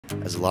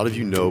As a lot of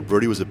you know,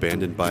 Brody was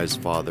abandoned by his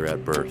father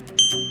at birth.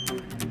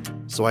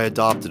 So I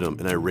adopted him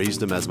and I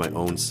raised him as my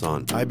own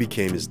son. I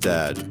became his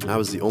dad, and I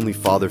was the only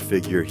father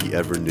figure he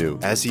ever knew.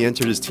 As he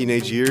entered his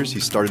teenage years, he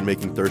started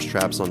making thirst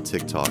traps on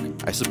TikTok.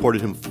 I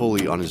supported him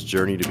fully on his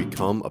journey to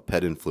become a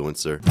pet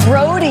influencer.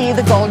 Brody,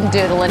 the golden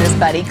doodle, and his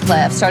buddy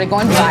Cliff started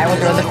going viral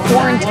during the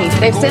quarantine.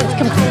 They've since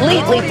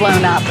completely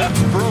blown up.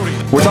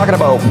 We're talking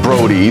about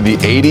Brody, the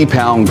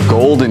 80-pound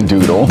golden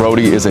doodle.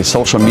 Brody is a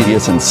social media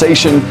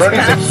sensation.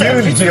 Brody's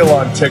a huge deal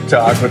on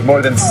TikTok with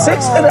more than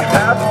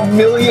 6.5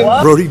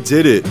 million. Brody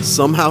did it.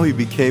 Somehow he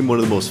became one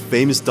of the most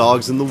famous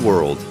dogs in the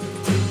world.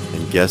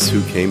 And guess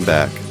who came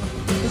back?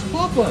 It's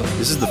Papa.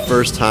 This is the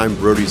first time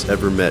Brody's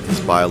ever met his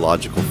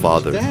biological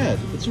father. Dad,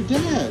 it's your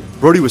dad.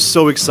 Brody was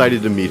so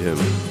excited to meet him,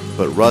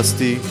 but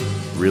Rusty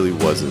really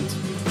wasn't.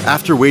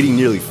 After waiting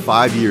nearly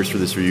 5 years for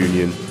this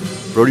reunion,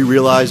 Brody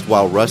realized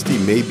while Rusty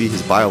may be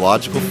his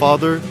biological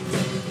father,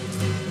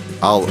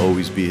 I'll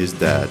always be his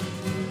dad.